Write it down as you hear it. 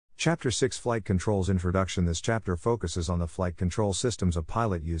Chapter 6 Flight Controls Introduction. This chapter focuses on the flight control systems a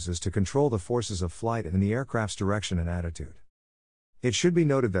pilot uses to control the forces of flight and the aircraft's direction and attitude. It should be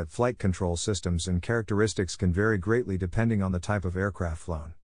noted that flight control systems and characteristics can vary greatly depending on the type of aircraft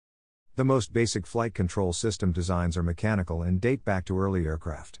flown. The most basic flight control system designs are mechanical and date back to early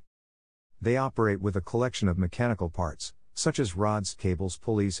aircraft. They operate with a collection of mechanical parts, such as rods, cables,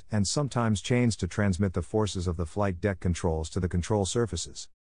 pulleys, and sometimes chains to transmit the forces of the flight deck controls to the control surfaces.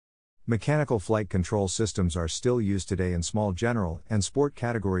 Mechanical flight control systems are still used today in small general and sport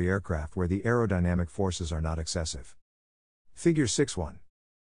category aircraft where the aerodynamic forces are not excessive. Figure 6.1.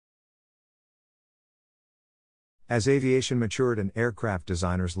 As aviation matured and aircraft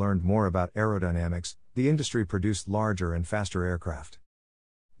designers learned more about aerodynamics, the industry produced larger and faster aircraft.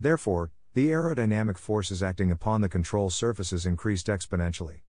 Therefore, the aerodynamic forces acting upon the control surfaces increased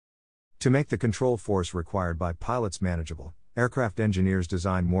exponentially. To make the control force required by pilots manageable, aircraft engineers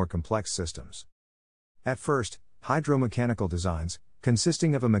designed more complex systems. At first, hydromechanical designs,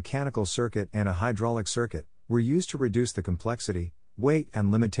 consisting of a mechanical circuit and a hydraulic circuit, were used to reduce the complexity, weight,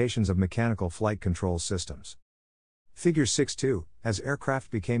 and limitations of mechanical flight control systems. Figure 6.2. As aircraft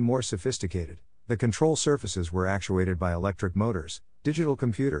became more sophisticated, the control surfaces were actuated by electric motors, digital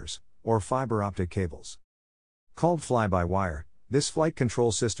computers, or fiber optic cables. Called fly-by-wire, this flight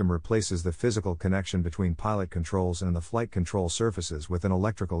control system replaces the physical connection between pilot controls and the flight control surfaces with an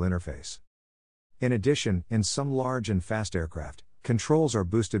electrical interface. In addition, in some large and fast aircraft, controls are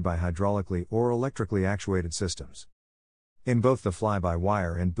boosted by hydraulically or electrically actuated systems. In both the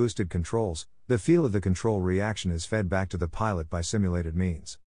fly-by-wire and boosted controls, the feel of the control reaction is fed back to the pilot by simulated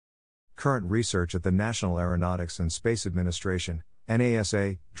means. Current research at the National Aeronautics and Space Administration,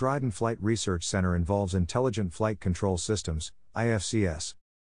 NASA, Dryden Flight Research Center involves Intelligent Flight Control Systems, IFCS.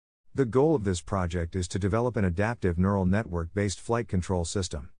 The goal of this project is to develop an adaptive neural network-based flight control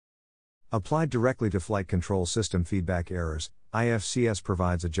system. Applied directly to flight control system feedback errors, IFCS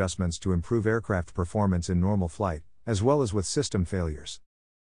provides adjustments to improve aircraft performance in normal flight, as well as with system failures.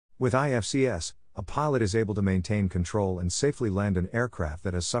 With IFCS, a pilot is able to maintain control and safely land an aircraft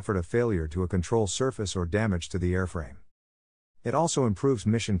that has suffered a failure to a control surface or damage to the airframe. It also improves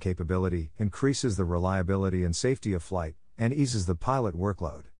mission capability, increases the reliability and safety of flight, and eases the pilot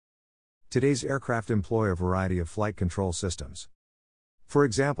workload. Today's aircraft employ a variety of flight control systems. For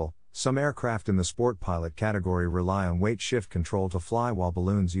example, some aircraft in the sport pilot category rely on weight shift control to fly, while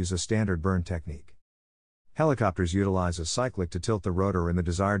balloons use a standard burn technique. Helicopters utilize a cyclic to tilt the rotor in the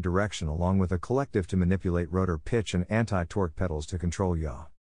desired direction, along with a collective to manipulate rotor pitch and anti-torque pedals to control yaw.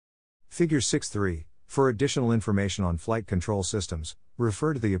 Figure 6.3. For additional information on flight control systems,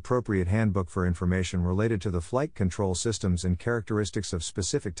 refer to the appropriate handbook for information related to the flight control systems and characteristics of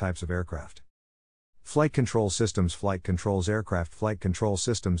specific types of aircraft. Flight control systems. Flight controls aircraft. Flight control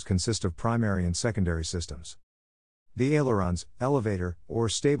systems consist of primary and secondary systems. The ailerons, elevator, or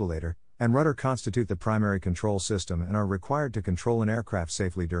stabilator, and rudder constitute the primary control system and are required to control an aircraft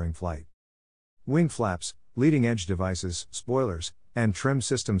safely during flight. Wing flaps, leading edge devices, spoilers, and trim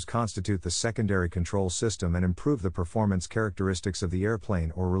systems constitute the secondary control system and improve the performance characteristics of the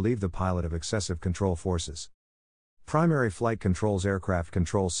airplane or relieve the pilot of excessive control forces. Primary flight controls. Aircraft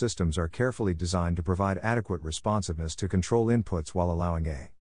control systems are carefully designed to provide adequate responsiveness to control inputs while allowing a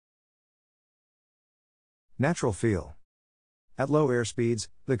natural feel. At low airspeeds,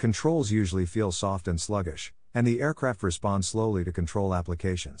 the controls usually feel soft and sluggish, and the aircraft responds slowly to control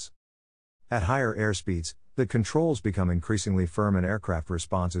applications. At higher airspeeds, the controls become increasingly firm and aircraft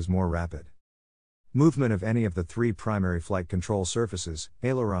response is more rapid. Movement of any of the three primary flight control surfaces,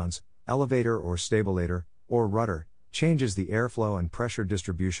 ailerons, elevator or stabilator, or rudder, changes the airflow and pressure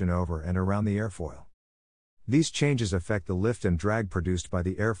distribution over and around the airfoil. These changes affect the lift and drag produced by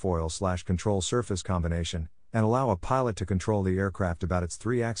the airfoil/control surface combination, and allow a pilot to control the aircraft about its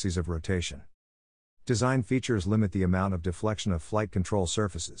three axes of rotation. Design features limit the amount of deflection of flight control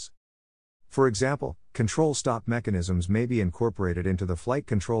surfaces. For example, control stop mechanisms may be incorporated into the flight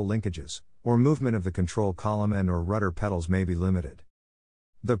control linkages, or movement of the control column and/or rudder pedals may be limited.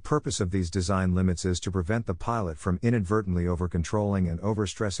 The purpose of these design limits is to prevent the pilot from inadvertently over-controlling and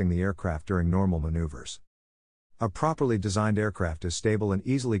overstressing the aircraft during normal maneuvers. A properly designed aircraft is stable and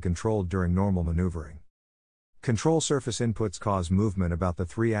easily controlled during normal maneuvering. Control surface inputs cause movement about the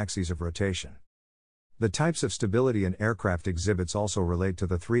three axes of rotation. The types of stability an aircraft exhibits also relate to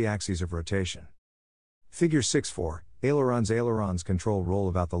the three axes of rotation. Figure 6.4. Ailerons. Ailerons control roll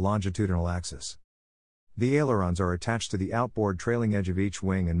about the longitudinal axis. The ailerons are attached to the outboard trailing edge of each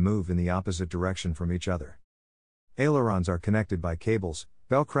wing and move in the opposite direction from each other. Ailerons are connected by cables,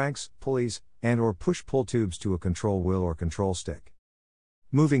 bell cranks, pulleys, and/or push-pull tubes to a control wheel or control stick.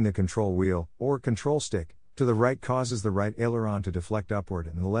 Moving the control wheel, or control stick, to the right causes the right aileron to deflect upward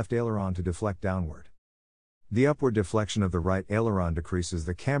and the left aileron to deflect downward. The upward deflection of the right aileron decreases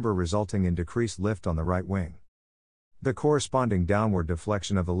the camber, resulting in decreased lift on the right wing. The corresponding downward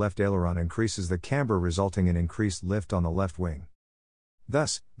deflection of the left aileron increases the camber, resulting in increased lift on the left wing.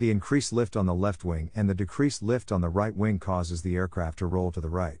 Thus, the increased lift on the left wing and the decreased lift on the right wing causes the aircraft to roll to the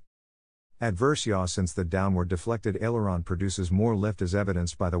right. Adverse yaw: since the downward deflected aileron produces more lift as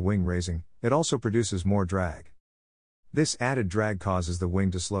evidenced by the wing raising, it also produces more drag. This added drag causes the wing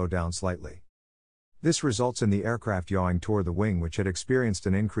to slow down slightly. This results in the aircraft yawing toward the wing, which had experienced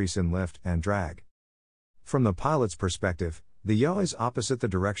an increase in lift and drag. From the pilot's perspective, the yaw is opposite the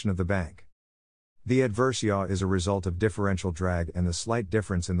direction of the bank. The adverse yaw is a result of differential drag and the slight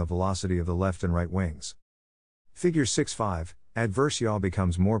difference in the velocity of the left and right wings. Figure 6.5, adverse yaw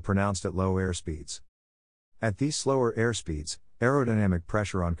becomes more pronounced at low airspeeds. At these slower airspeeds, aerodynamic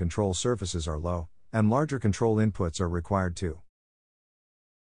pressure on control surfaces are low, and larger control inputs are required to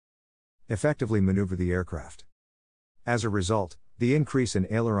effectively maneuver the aircraft. As a result, the increase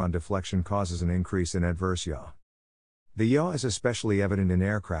in aileron deflection causes an increase in adverse yaw. The yaw is especially evident in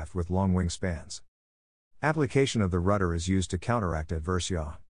aircraft with long wingspans. Application of the rudder is used to counteract adverse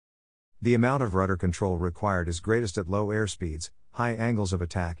yaw. The amount of rudder control required is greatest at low airspeeds, high angles of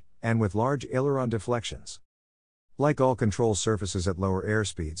attack, and with large aileron deflections. Like all control surfaces at lower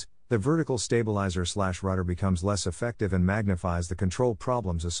airspeeds, the vertical stabilizer/rudder becomes less effective and magnifies the control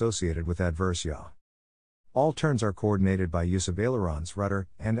problems associated with adverse yaw. All turns are coordinated by use of ailerons, rudder,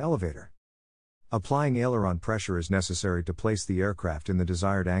 and elevator. Applying aileron pressure is necessary to place the aircraft in the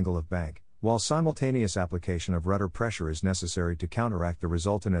desired angle of bank, while simultaneous application of rudder pressure is necessary to counteract the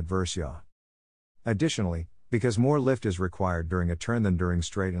resultant adverse yaw. Additionally, because more lift is required during a turn than during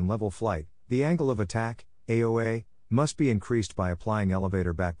straight and level flight, the angle of attack, AOA, must be increased by applying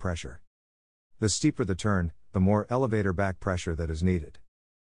elevator back pressure. The steeper the turn, the more elevator back pressure that is needed.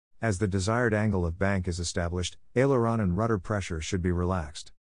 As the desired angle of bank is established, aileron and rudder pressure should be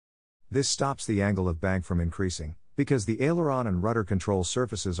relaxed. This stops the angle of bank from increasing, because the aileron and rudder control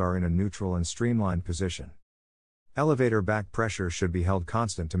surfaces are in a neutral and streamlined position. Elevator back pressure should be held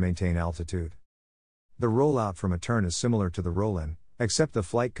constant to maintain altitude. The rollout from a turn is similar to the roll-in, except the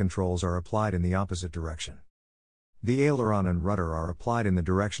flight controls are applied in the opposite direction. The aileron and rudder are applied in the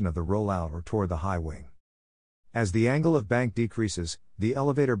direction of the rollout or toward the high wing. As the angle of bank decreases, the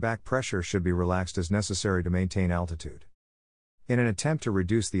elevator back pressure should be relaxed as necessary to maintain altitude. In an attempt to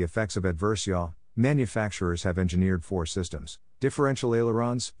reduce the effects of adverse yaw, manufacturers have engineered 4 systems: differential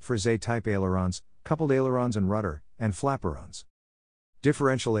ailerons, frisée-type ailerons, coupled ailerons and rudder, and flaperons.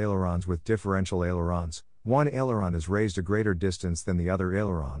 Differential ailerons: with differential ailerons, one aileron is raised a greater distance than the other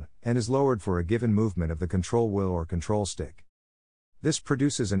aileron, and is lowered for a given movement of the control wheel or control stick. This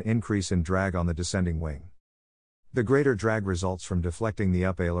produces an increase in drag on the descending wing. The greater drag results from deflecting the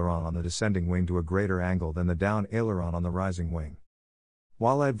up aileron on the descending wing to a greater angle than the down aileron on the rising wing.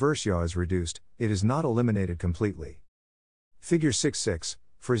 While adverse yaw is reduced, it is not eliminated completely. Figure 6.6,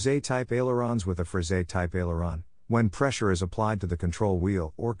 frisée-type ailerons: with a frisée-type aileron, when pressure is applied to the control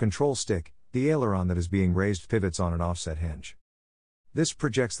wheel or control stick, the aileron that is being raised pivots on an offset hinge. This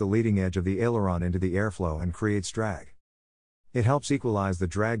projects the leading edge of the aileron into the airflow and creates drag. It helps equalize the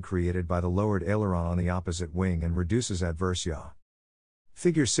drag created by the lowered aileron on the opposite wing and reduces adverse yaw.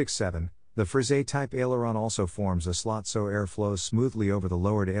 Figure 6.7, the frisée-type aileron also forms a slot so air flows smoothly over the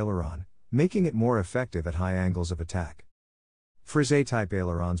lowered aileron, making it more effective at high angles of attack. Frisée-type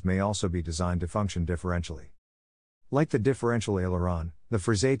ailerons may also be designed to function differentially. Like the differential aileron, the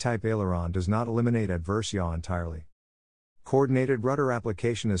frisée-type aileron does not eliminate adverse yaw entirely. Coordinated rudder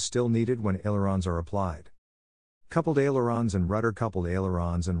application is still needed when ailerons are applied. Coupled ailerons and rudder: coupled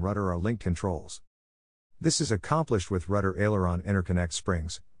ailerons and rudder are linked controls. This is accomplished with rudder-aileron interconnect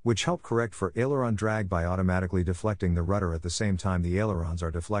springs, which help correct for aileron drag by automatically deflecting the rudder at the same time the ailerons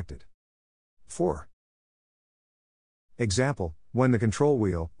are deflected. 4. Example: when the control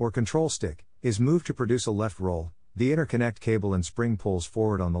wheel, or control stick, is moved to produce a left roll, the interconnect cable and spring pulls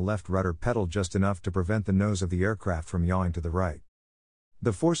forward on the left rudder pedal just enough to prevent the nose of the aircraft from yawing to the right.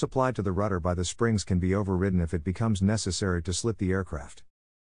 The force applied to the rudder by the springs can be overridden if it becomes necessary to slip the aircraft.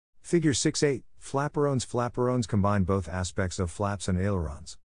 Figure 6.8, flaperons. Flaperons combine both aspects of flaps and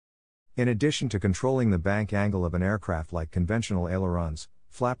ailerons. In addition to controlling the bank angle of an aircraft like conventional ailerons,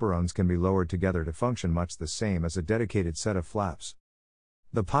 flaperons can be lowered together to function much the same as a dedicated set of flaps.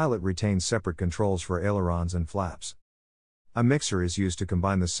 The pilot retains separate controls for ailerons and flaps. A mixer is used to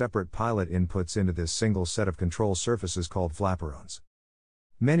combine the separate pilot inputs into this single set of control surfaces called flaperons.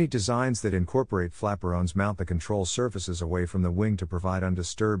 Many designs that incorporate flaperones mount the control surfaces away from the wing to provide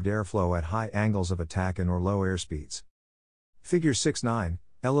undisturbed airflow at high angles of attack and or low airspeeds. Figure 6.9,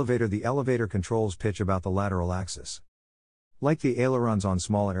 Elevator. The elevator controls pitch about the lateral axis. Like the ailerons on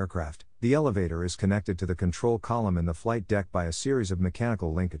small aircraft, the elevator is connected to the control column in the flight deck by a series of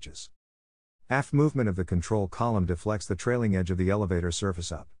mechanical linkages. Aft movement of the control column deflects the trailing edge of the elevator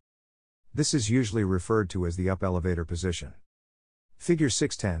surface up. This is usually referred to as the up elevator position. Figure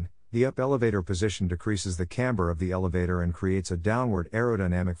 6.10, the up elevator position decreases the camber of the elevator and creates a downward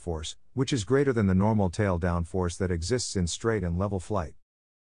aerodynamic force, which is greater than the normal tail down force that exists in straight and level flight.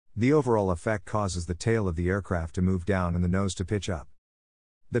 The overall effect causes the tail of the aircraft to move down and the nose to pitch up.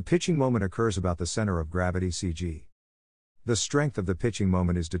 The pitching moment occurs about the center of gravity CG. The strength of the pitching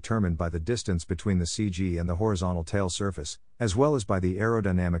moment is determined by the distance between the CG and the horizontal tail surface, as well as by the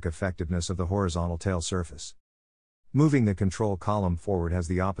aerodynamic effectiveness of the horizontal tail surface. Moving the control column forward has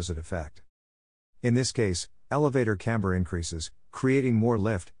the opposite effect. In this case, elevator camber increases, creating more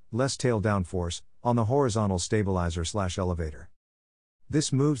lift, less tail down force, on the horizontal stabilizer/elevator.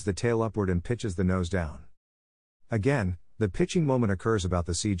 This moves the tail upward and pitches the nose down. Again, the pitching moment occurs about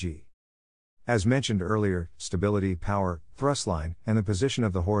the CG. As mentioned earlier, stability, power, thrust line, and the position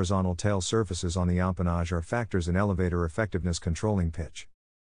of the horizontal tail surfaces on the empennage are factors in elevator effectiveness controlling pitch.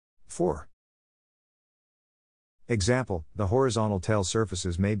 4. Example, the horizontal tail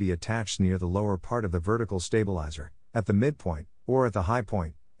surfaces may be attached near the lower part of the vertical stabilizer, at the midpoint, or at the high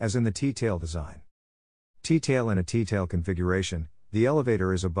point, as in the T-tail design. T-tail. In a T-tail configuration, the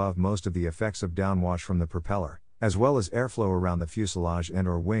elevator is above most of the effects of downwash from the propeller, as well as airflow around the fuselage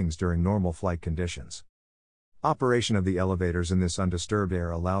and/or wings during normal flight conditions. Operation of the elevators in this undisturbed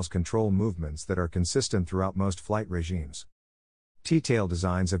air allows control movements that are consistent throughout most flight regimes. T-tail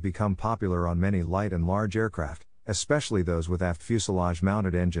designs have become popular on many light and large aircraft, especially those with aft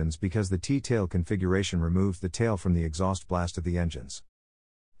fuselage-mounted engines, because the T-tail configuration removes the tail from the exhaust blast of the engines.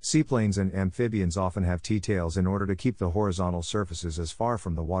 Seaplanes and amphibians often have T-tails in order to keep the horizontal surfaces as far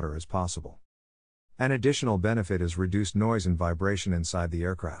from the water as possible. An additional benefit is reduced noise and vibration inside the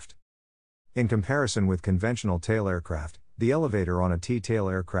aircraft. In comparison with conventional tail aircraft, the elevator on a T-tail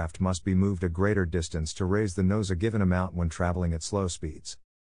aircraft must be moved a greater distance to raise the nose a given amount when traveling at slow speeds.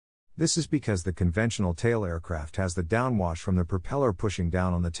 This is because the conventional tail aircraft has the downwash from the propeller pushing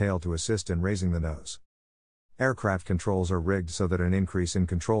down on the tail to assist in raising the nose. Aircraft controls are rigged so that an increase in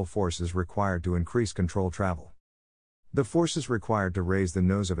control force is required to increase control travel. The forces required to raise the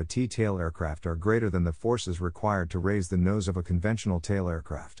nose of a T-tail aircraft are greater than the forces required to raise the nose of a conventional tail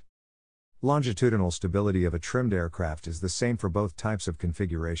aircraft. Longitudinal stability of a trimmed aircraft is the same for both types of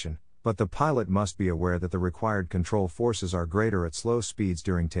configuration, but the pilot must be aware that the required control forces are greater at slow speeds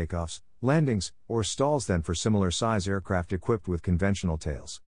during takeoffs, landings, or stalls than for similar size aircraft equipped with conventional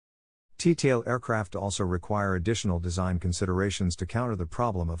tails. T-tail aircraft also require additional design considerations to counter the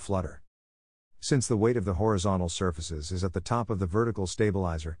problem of flutter. Since the weight of the horizontal surfaces is at the top of the vertical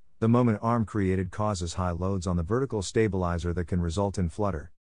stabilizer, the moment arm created causes high loads on the vertical stabilizer that can result in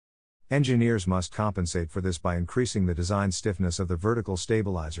flutter. Engineers must compensate for this by increasing the design stiffness of the vertical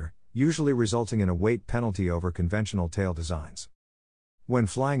stabilizer, usually resulting in a weight penalty over conventional tail designs. When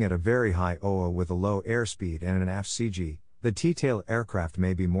flying at a very high OA with a low airspeed and an aft CG, the T-tail aircraft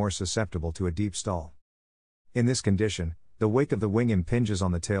may be more susceptible to a deep stall. In this condition, the wake of the wing impinges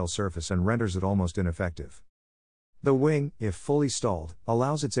on the tail surface and renders it almost ineffective. The wing, if fully stalled,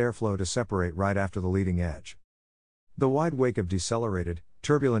 allows its airflow to separate right after the leading edge. The wide wake of decelerated,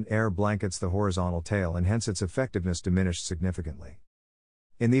 turbulent air blankets the horizontal tail and hence its effectiveness diminished significantly.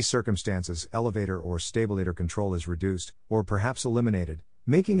 In these circumstances, elevator or stabilator control is reduced, or perhaps eliminated,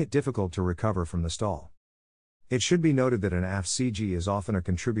 making it difficult to recover from the stall. It should be noted that an aft CG is often a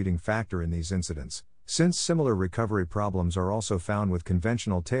contributing factor in these incidents, since similar recovery problems are also found with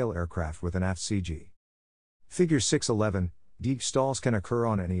conventional tail aircraft with an aft CG. Figure 6.11, deep stalls can occur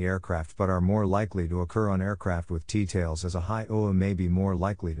on any aircraft but are more likely to occur on aircraft with T-tails, as a high OA may be more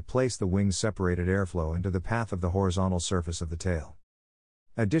likely to place the wing's separated airflow into the path of the horizontal surface of the tail.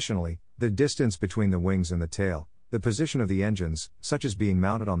 Additionally, the distance between the wings and the tail, the position of the engines, such as being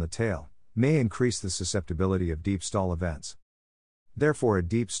mounted on the tail, may increase the susceptibility of deep stall events. Therefore, a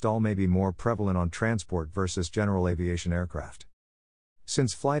deep stall may be more prevalent on transport versus general aviation aircraft.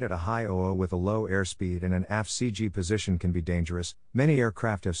 Since flight at a high OA with a low airspeed and an aft CG position can be dangerous, many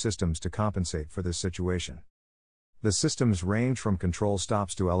aircraft have systems to compensate for this situation. The systems range from control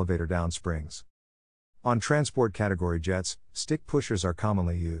stops to elevator down springs. On transport category jets, stick pushers are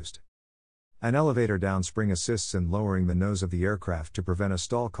commonly used. An elevator down spring assists in lowering the nose of the aircraft to prevent a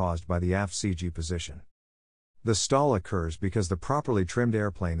stall caused by the aft CG position. The stall occurs because the properly trimmed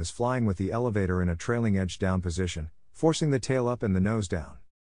airplane is flying with the elevator in a trailing edge down position, forcing the tail up and the nose down.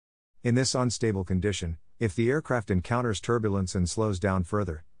 In this unstable condition, if the aircraft encounters turbulence and slows down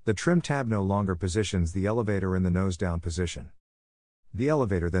further, the trim tab no longer positions the elevator in the nose down position. The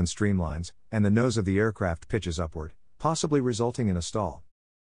elevator then streamlines, and the nose of the aircraft pitches upward, possibly resulting in a stall.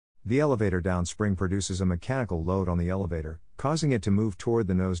 The elevator down spring produces a mechanical load on the elevator, causing it to move toward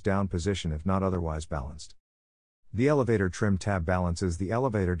the nose down position if not otherwise balanced. The elevator trim tab balances the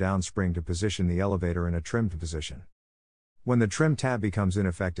elevator down spring to position the elevator in a trimmed position. When the trim tab becomes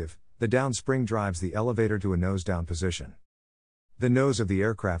ineffective, the down spring drives the elevator to a nose down position. The nose of the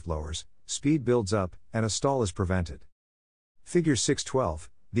aircraft lowers, speed builds up, and a stall is prevented. Figure 6.12,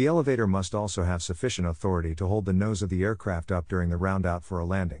 the elevator must also have sufficient authority to hold the nose of the aircraft up during the round out for a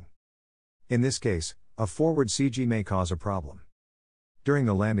landing. In this case, a forward CG may cause a problem. During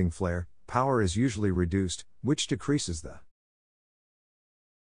the landing flare, power is usually reduced, which decreases the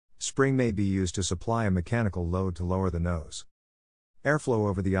spring may be used to supply a mechanical load to lower the nose. Airflow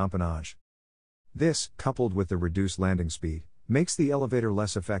over the empennage. This, coupled with the reduced landing speed, makes the elevator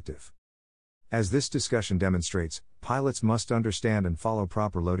less effective. As this discussion demonstrates, pilots must understand and follow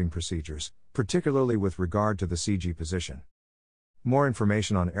proper loading procedures, particularly with regard to the CG position. More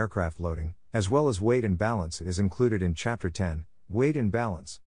information on aircraft loading, as well as weight and balance, is included in Chapter 10, Weight and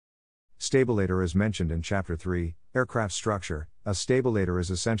Balance. Stabilator is mentioned in Chapter 3, Aircraft Structure. A stabilator is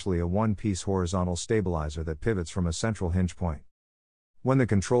essentially a one-piece horizontal stabilizer that pivots from a central hinge point. When the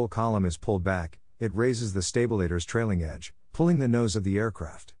control column is pulled back, it raises the stabilator's trailing edge, pulling the nose of the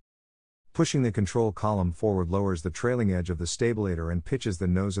aircraft. Pushing the control column forward lowers the trailing edge of the stabilator and pitches the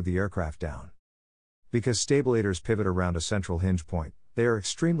nose of the aircraft down. Because stabilators pivot around a central hinge point, they are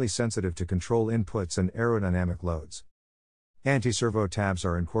extremely sensitive to control inputs and aerodynamic loads. Anti-servo tabs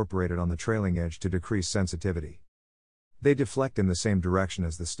are incorporated on the trailing edge to decrease sensitivity. They deflect in the same direction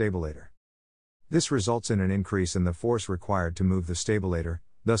as the stabilator. This results in an increase in the force required to move the stabilator,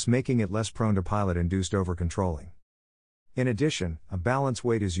 thus making it less prone to pilot-induced overcontrolling. In addition, a balance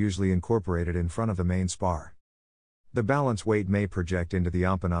weight is usually incorporated in front of the main spar. The balance weight may project into the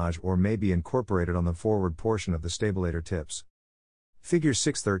empennage or may be incorporated on the forward portion of the stabilator tips. Figure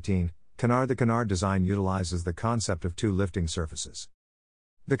 6.13, Canard. The canard design utilizes the concept of two lifting surfaces.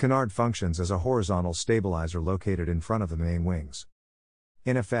 The canard functions as a horizontal stabilizer located in front of the main wings.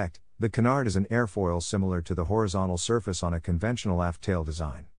 In effect, the canard is an airfoil similar to the horizontal surface on a conventional aft tail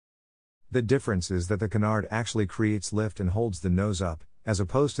design. The difference is that the canard actually creates lift and holds the nose up, as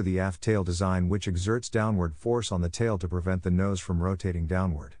opposed to the aft tail design which exerts downward force on the tail to prevent the nose from rotating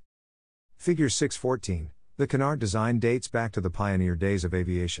downward. Figure 6.14, the canard design dates back to the pioneer days of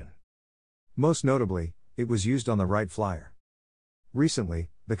aviation. Most notably, it was used on the Wright Flyer. Recently,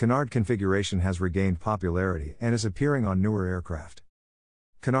 the canard configuration has regained popularity and is appearing on newer aircraft.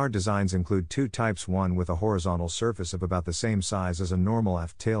 Canard designs include two types, one with a horizontal surface of about the same size as a normal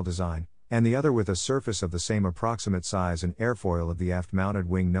aft tail design, and the other with a surface of the same approximate size and airfoil of the aft-mounted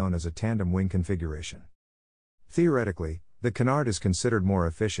wing known as a tandem wing configuration. Theoretically, the canard is considered more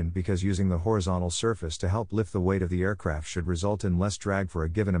efficient because using the horizontal surface to help lift the weight of the aircraft should result in less drag for a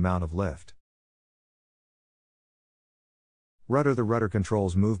given amount of lift. Rudder. The rudder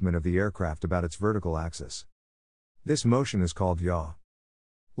controls movement of the aircraft about its vertical axis. This motion is called yaw.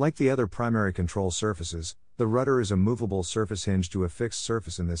 Like the other primary control surfaces, the rudder is a movable surface hinged to a fixed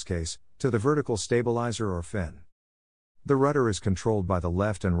surface, in this case, to the vertical stabilizer or fin. The rudder is controlled by the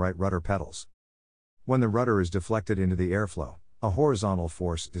left and right rudder pedals. When the rudder is deflected into the airflow, a horizontal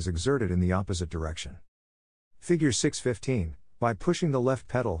force is exerted in the opposite direction. Figure 6.15, by pushing the left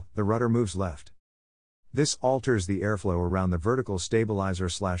pedal, the rudder moves left. This alters the airflow around the vertical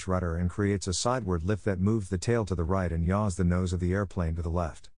stabilizer/rudder and creates a sideward lift that moves the tail to the right and yaws the nose of the airplane to the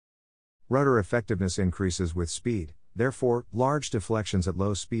left. Rudder effectiveness increases with speed, therefore, large deflections at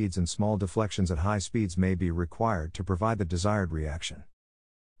low speeds and small deflections at high speeds may be required to provide the desired reaction.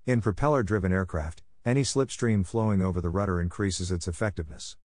 In propeller-driven aircraft, any slipstream flowing over the rudder increases its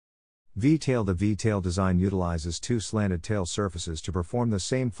effectiveness. V-tail. The V-tail design utilizes two slanted tail surfaces to perform the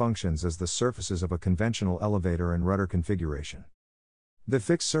same functions as the surfaces of a conventional elevator and rudder configuration. The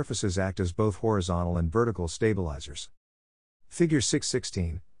fixed surfaces act as both horizontal and vertical stabilizers. Figure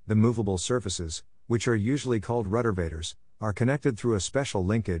 6.16, the movable surfaces, which are usually called ruddervators, are connected through a special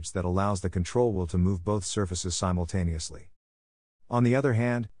linkage that allows the control wheel to move both surfaces simultaneously. On the other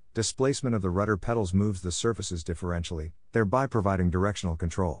hand, displacement of the rudder pedals moves the surfaces differentially, thereby providing directional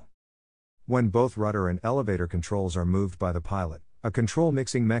control. When both rudder and elevator controls are moved by the pilot, a control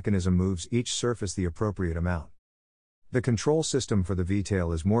mixing mechanism moves each surface the appropriate amount. The control system for the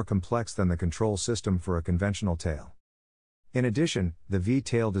V-tail is more complex than the control system for a conventional tail. In addition, the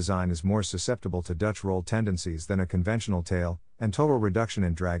V-tail design is more susceptible to Dutch roll tendencies than a conventional tail, and total reduction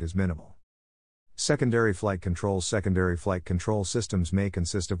in drag is minimal. Secondary flight controls. Secondary flight control systems may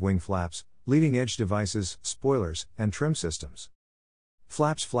consist of wing flaps, leading edge devices, spoilers, and trim systems.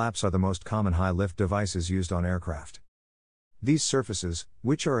 Flaps are the most common high-lift devices used on aircraft. These surfaces,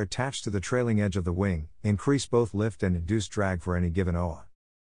 which are attached to the trailing edge of the wing, increase both lift and induce drag for any given OA.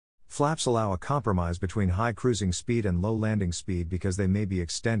 Flaps allow a compromise between high cruising speed and low landing speed because they may be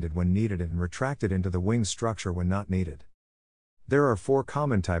extended when needed and retracted into the wing's structure when not needed. There are 4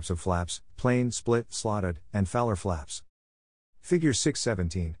 common types of flaps: plain, split, slotted, and Fowler flaps. Figure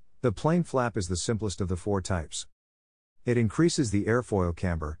 6.17. The plain flap is the simplest of the 4 types. It increases the airfoil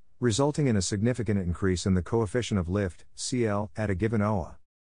camber, resulting in a significant increase in the coefficient of lift, CL, at a given OA.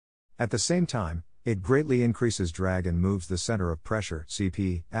 At the same time, it greatly increases drag and moves the center of pressure,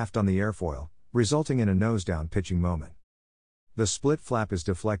 CP, aft on the airfoil, resulting in a nose-down pitching moment. The split flap is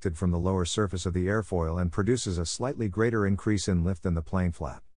deflected from the lower surface of the airfoil and produces a slightly greater increase in lift than the plain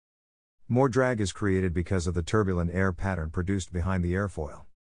flap. More drag is created because of the turbulent air pattern produced behind the airfoil.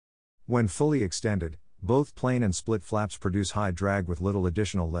 When fully extended, both plain and split flaps produce high drag with little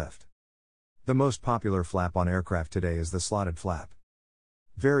additional lift. The most popular flap on aircraft today is the slotted flap.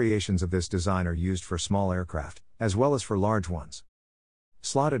 Variations of this design are used for small aircraft, as well as for large ones.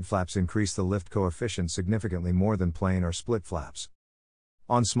 Slotted flaps increase the lift coefficient significantly more than plain or split flaps.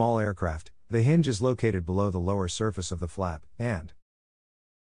 On small aircraft, the hinge is located below the lower surface of the flap, and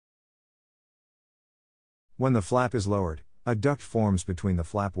when the flap is lowered, a duct forms between the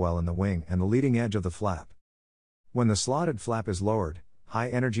flap well in the wing and the leading edge of the flap. When the slotted flap is lowered,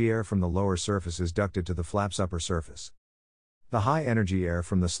 high-energy air from the lower surface is ducted to the flap's upper surface. The high-energy air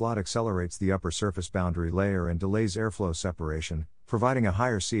from the slot accelerates the upper surface boundary layer and delays airflow separation, providing a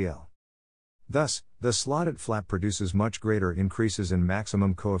higher CL. Thus, the slotted flap produces much greater increases in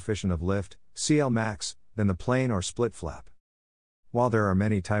maximum coefficient of lift, CL max, than the plain or split flap. While there are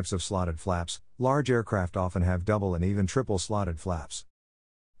many types of slotted flaps, large aircraft often have double and even triple slotted flaps.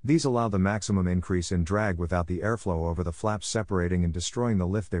 These allow the maximum increase in drag without the airflow over the flaps separating and destroying the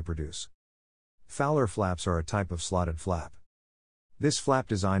lift they produce. Fowler flaps are a type of slotted flap. This flap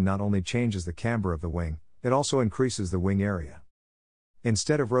design not only changes the camber of the wing, it also increases the wing area.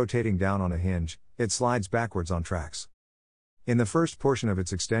 Instead of rotating down on a hinge, it slides backwards on tracks. In the first portion of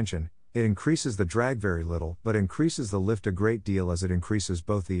its extension, it increases the drag very little but increases the lift a great deal as it increases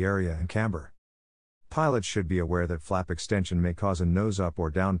both the area and camber. Pilots should be aware that flap extension may cause a nose-up or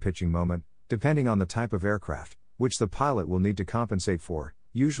down pitching moment, depending on the type of aircraft, which the pilot will need to compensate for,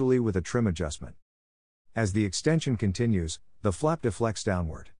 usually with a trim adjustment. As the extension continues, the flap deflects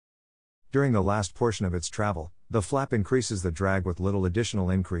downward. During the last portion of its travel, the flap increases the drag with little additional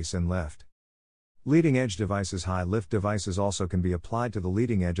increase in lift. Leading edge devices. High lift devices also can be applied to the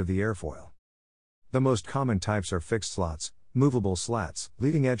leading edge of the airfoil. The most common types are fixed slots, movable slats,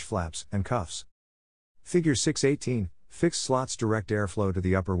 leading edge flaps, and cuffs. Figure 6.18, fixed slots direct airflow to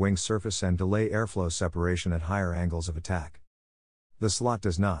the upper wing surface and delay airflow separation at higher angles of attack. The slot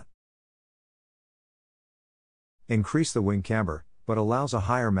does not increase the wing camber, but allows a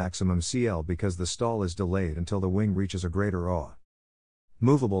higher maximum CL because the stall is delayed until the wing reaches a greater OA.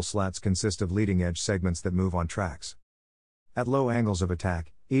 Movable slats consist of leading edge segments that move on tracks. At low angles of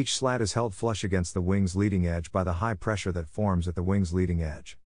attack, each slat is held flush against the wing's leading edge by the high pressure that forms at the wing's leading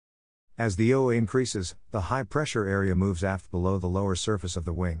edge. As the OA increases, the high pressure area moves aft below the lower surface of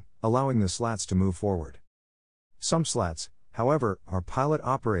the wing, allowing the slats to move forward. Some slats, however, are pilot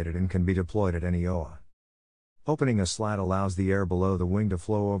operated and can be deployed at any OA. Opening a slat allows the air below the wing to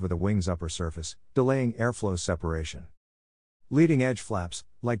flow over the wing's upper surface, delaying airflow separation. Leading edge flaps,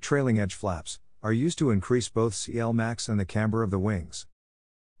 like trailing edge flaps, are used to increase both CL max and the camber of the wings.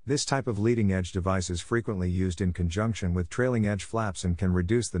 This type of leading edge device is frequently used in conjunction with trailing edge flaps and can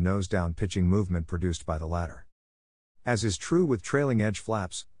reduce the nose-down pitching movement produced by the latter. As is true with trailing edge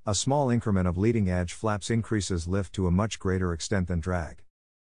flaps, a small increment of leading edge flaps increases lift to a much greater extent than drag.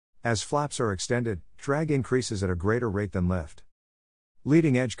 As flaps are extended, drag increases at a greater rate than lift.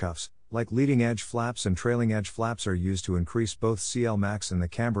 Leading edge cuffs, like leading edge flaps and trailing edge flaps, are used to increase both CL max and the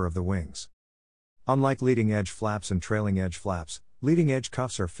camber of the wings. Unlike leading edge flaps and trailing edge flaps, leading edge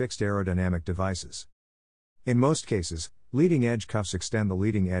cuffs are fixed aerodynamic devices. In most cases, leading edge cuffs extend the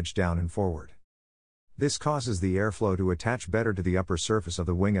leading edge down and forward. This causes the airflow to attach better to the upper surface of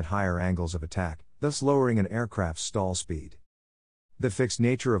the wing at higher angles of attack, thus lowering an aircraft's stall speed. The fixed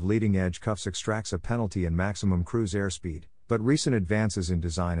nature of leading edge cuffs extracts a penalty in maximum cruise airspeed, but recent advances in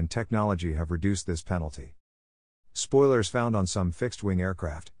design and technology have reduced this penalty. Spoilers found on some fixed-wing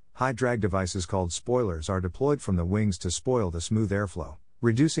aircraft. High-drag devices called spoilers are deployed from the wings to spoil the smooth airflow,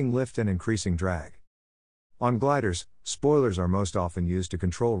 reducing lift and increasing drag. On gliders, spoilers are most often used to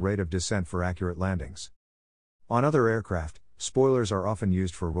control rate of descent for accurate landings. On other aircraft, spoilers are often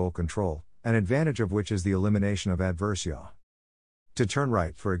used for roll control, an advantage of which is the elimination of adverse yaw. To turn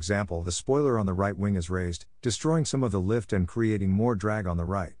right, for example, the spoiler on the right wing is raised, destroying some of the lift and creating more drag on the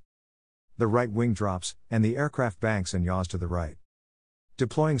right. The right wing drops, and the aircraft banks and yaws to the right.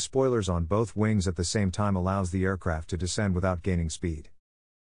 Deploying spoilers on both wings at the same time allows the aircraft to descend without gaining speed.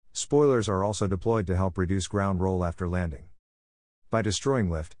 Spoilers are also deployed to help reduce ground roll after landing. By destroying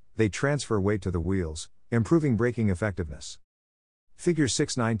lift, they transfer weight to the wheels, improving braking effectiveness. Figure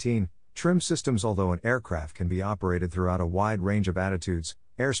 619, trim systems. Although an aircraft can be operated throughout a wide range of attitudes,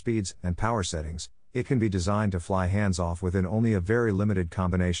 airspeeds, and power settings, it can be designed to fly hands-off within only a very limited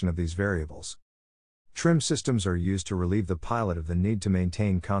combination of these variables. Trim systems are used to relieve the pilot of the need to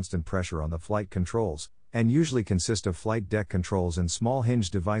maintain constant pressure on the flight controls, and usually consist of flight deck controls and small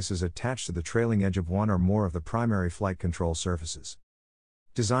hinged devices attached to the trailing edge of one or more of the primary flight control surfaces.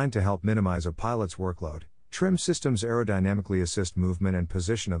 Designed to help minimize a pilot's workload, trim systems aerodynamically assist movement and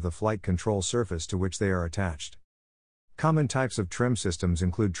position of the flight control surface to which they are attached. Common types of trim systems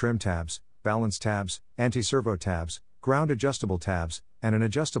include trim tabs, balance tabs, anti-servo tabs, ground adjustable tabs, and an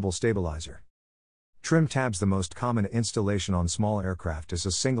adjustable stabilizer. Trim tabs. The most common installation on small aircraft is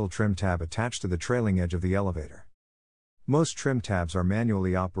a single trim tab attached to the trailing edge of the elevator. Most trim tabs are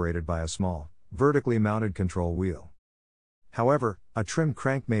manually operated by a small, vertically mounted control wheel. However, a trim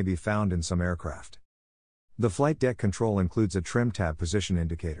crank may be found in some aircraft. The flight deck control includes a trim tab position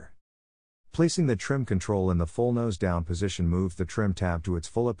indicator. Placing the trim control in the full nose down position moves the trim tab to its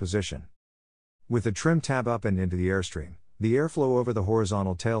full up position. With the trim tab up and into the airstream, the airflow over the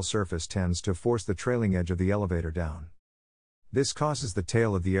horizontal tail surface tends to force the trailing edge of the elevator down. This causes the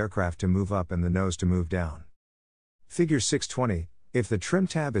tail of the aircraft to move up and the nose to move down. Figure 620, if the trim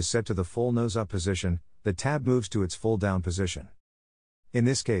tab is set to the full nose up position, the tab moves to its full down position. In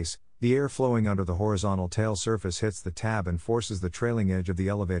this case, the air flowing under the horizontal tail surface hits the tab and forces the trailing edge of the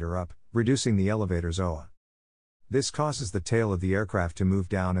elevator up, reducing the elevator's OA. This causes the tail of the aircraft to move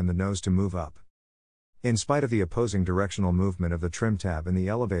down and the nose to move up. In spite of the opposing directional movement of the trim tab in the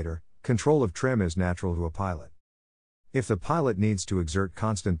elevator, control of trim is natural to a pilot. If the pilot needs to exert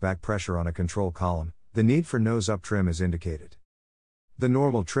constant back pressure on a control column, the need for nose-up trim is indicated. The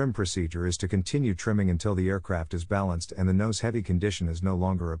normal trim procedure is to continue trimming until the aircraft is balanced and the nose-heavy condition is no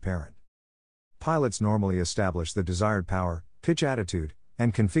longer apparent. Pilots normally establish the desired power, pitch attitude,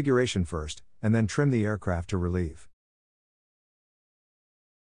 and configuration first, and then trim the aircraft to relieve.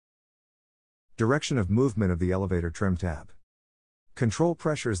 Direction of movement of the elevator trim tab. Control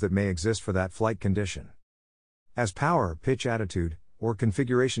pressures that may exist for that flight condition. As power, pitch attitude, or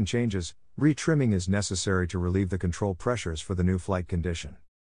configuration changes, retrimming is necessary to relieve the control pressures for the new flight condition.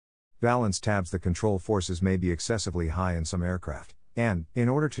 Balance tabs. The control forces may be excessively high in some aircraft, and, in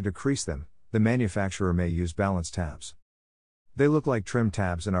order to decrease them, the manufacturer may use balance tabs. They look like trim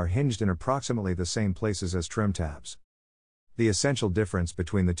tabs and are hinged in approximately the same places as trim tabs. The essential difference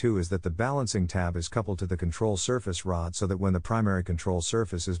between the two is that the balancing tab is coupled to the control surface rod so that when the primary control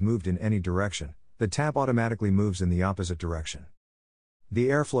surface is moved in any direction, the tab automatically moves in the opposite direction. The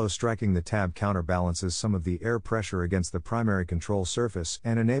airflow striking the tab counterbalances some of the air pressure against the primary control surface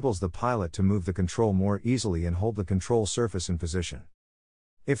and enables the pilot to move the control more easily and hold the control surface in position.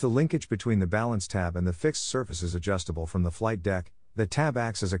 If the linkage between the balance tab and the fixed surface is adjustable from the flight deck, the tab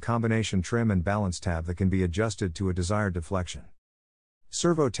acts as a combination trim and balance tab that can be adjusted to a desired deflection.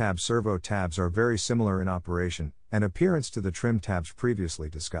 Servo tabs. Servo tabs are very similar in operation and appearance to the trim tabs previously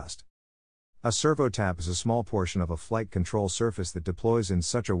discussed. A servo tab is a small portion of a flight control surface that deploys in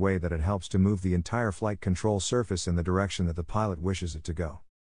such a way that it helps to move the entire flight control surface in the direction that the pilot wishes it to go.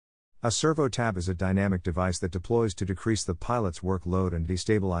 A servo tab is a dynamic device that deploys to decrease the pilot's workload and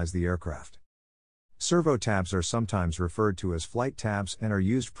destabilize the aircraft. Servo tabs are sometimes referred to as flight tabs and are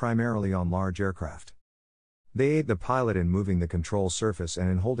used primarily on large aircraft. They aid the pilot in moving the control surface and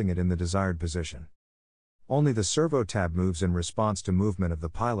in holding it in the desired position. Only the servo tab moves in response to movement of the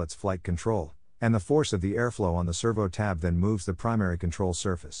pilot's flight control, and the force of the airflow on the servo tab then moves the primary control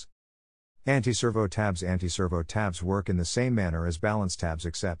surface. Anti-servo tabs. Anti-servo tabs work in the same manner as balance tabs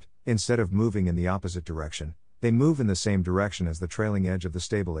except, instead of moving in the opposite direction, they move in the same direction as the trailing edge of the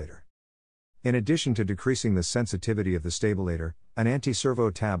stabilator. In addition to decreasing the sensitivity of the stabilator, an anti-servo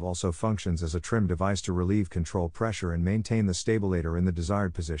tab also functions as a trim device to relieve control pressure and maintain the stabilator in the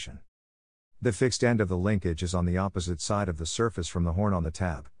desired position. The fixed end of the linkage is on the opposite side of the surface from the horn on the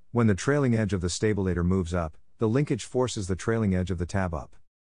tab. When the trailing edge of the stabilator moves up, the linkage forces the trailing edge of the tab up.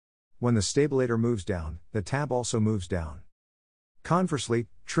 When the stabilator moves down, the tab also moves down. Conversely,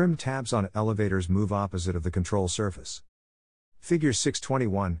 trim tabs on elevators move opposite of the control surface. Figure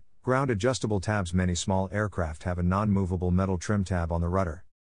 621, ground adjustable tabs. Many small aircraft have a non-movable metal trim tab on the rudder.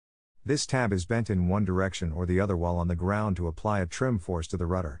 This tab is bent in one direction or the other while on the ground to apply a trim force to the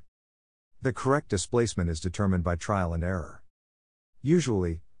rudder. The correct displacement is determined by trial and error.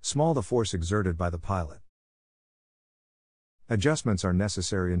 Usually, small the force exerted by the pilot. Adjustments are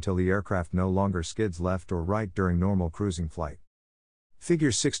necessary until the aircraft no longer skids left or right during normal cruising flight.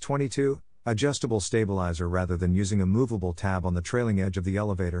 Figure 622, adjustable stabilizer. Rather than using a movable tab on the trailing edge of the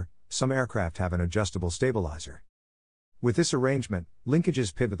elevator, some aircraft have an adjustable stabilizer. With this arrangement,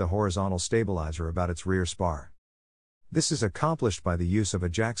 linkages pivot the horizontal stabilizer about its rear spar. This is accomplished by the use of a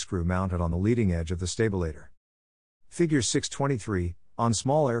jack screw mounted on the leading edge of the stabilator. Figure 623, on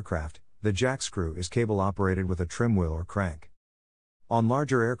small aircraft, the jack screw is cable operated with a trim wheel or crank. On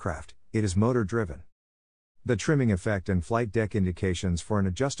larger aircraft, it is motor driven. The trimming effect and flight deck indications for an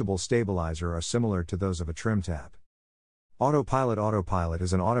adjustable stabilizer are similar to those of a trim tab. Autopilot. Autopilot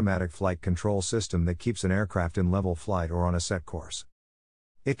is an automatic flight control system that keeps an aircraft in level flight or on a set course.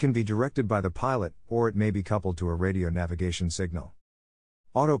 It can be directed by the pilot, or it may be coupled to a radio navigation signal.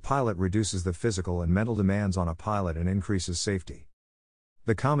 Autopilot reduces the physical and mental demands on a pilot and increases safety.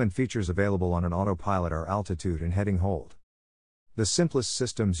 The common features available on an autopilot are altitude and heading hold. The simplest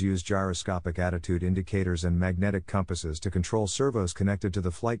systems use gyroscopic attitude indicators and magnetic compasses to control servos connected to the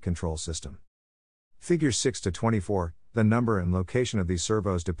flight control system. Figures 6-24, the number and location of these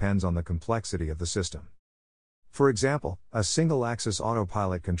servos depends on the complexity of the system. For example, a single-axis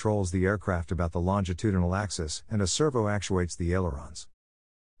autopilot controls the aircraft about the longitudinal axis and a servo actuates the ailerons.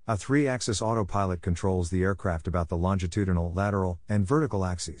 A 3-axis autopilot controls the aircraft about the longitudinal, lateral, and vertical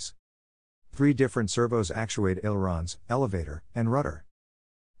axes. 3 different servos actuate ailerons, elevator, and rudder.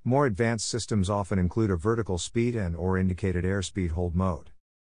 More advanced systems often include a vertical speed and/or indicated airspeed hold mode.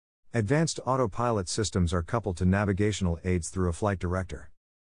 Advanced autopilot systems are coupled to navigational aids through a flight director.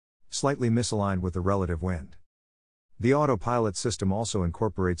 Slightly misaligned with the relative wind. The autopilot system also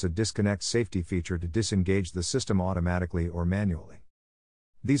incorporates a disconnect safety feature to disengage the system automatically or manually.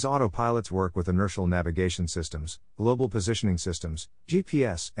 These autopilots work with inertial navigation systems, global positioning systems,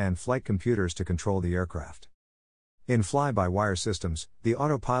 GPS, and flight computers to control the aircraft. In fly-by-wire systems, the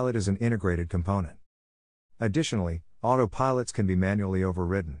autopilot is an integrated component. Additionally, autopilots can be manually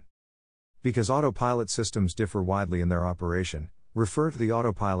overridden. Because autopilot systems differ widely in their operation, refer to the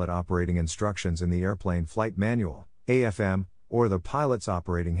Autopilot Operating Instructions in the Airplane Flight Manual, AFM, or the Pilot's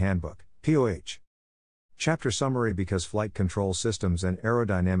Operating Handbook, POH. Chapter Summary. Because flight control systems and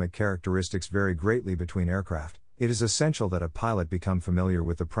aerodynamic characteristics vary greatly between aircraft, it is essential that a pilot become familiar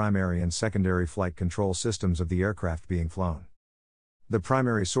with the primary and secondary flight control systems of the aircraft being flown. The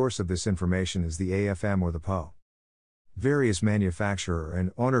primary source of this information is the AFM or the PO. Various manufacturer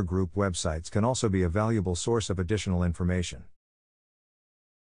and owner group websites can also be a valuable source of additional information.